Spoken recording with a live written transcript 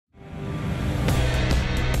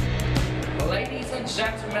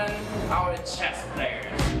Gentlemen, our chess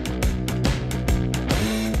players.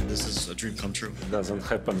 This is a dream come true. Doesn't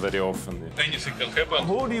happen very often. Tennis it can happen.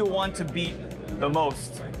 Who do you want to beat the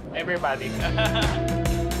most? Everybody.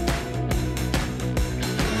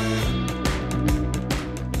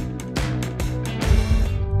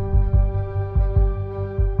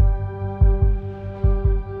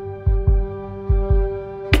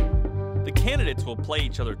 The candidates will play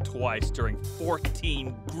each other twice during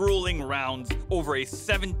 14 grueling rounds over a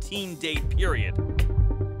 17-day period.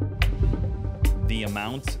 The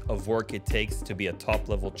amount of work it takes to be a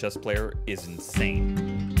top-level chess player is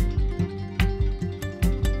insane.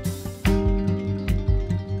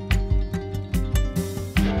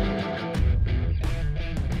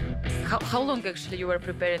 How long actually you were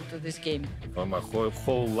preparing to this game? For my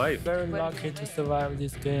whole life. Very lucky to survive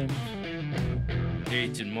this game.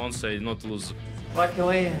 18 months I not lose.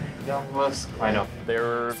 Luckily, that was quite up.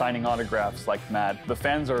 They're signing autographs like mad. The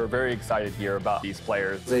fans are very excited here about these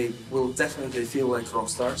players. They will definitely feel like rock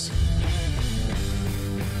stars.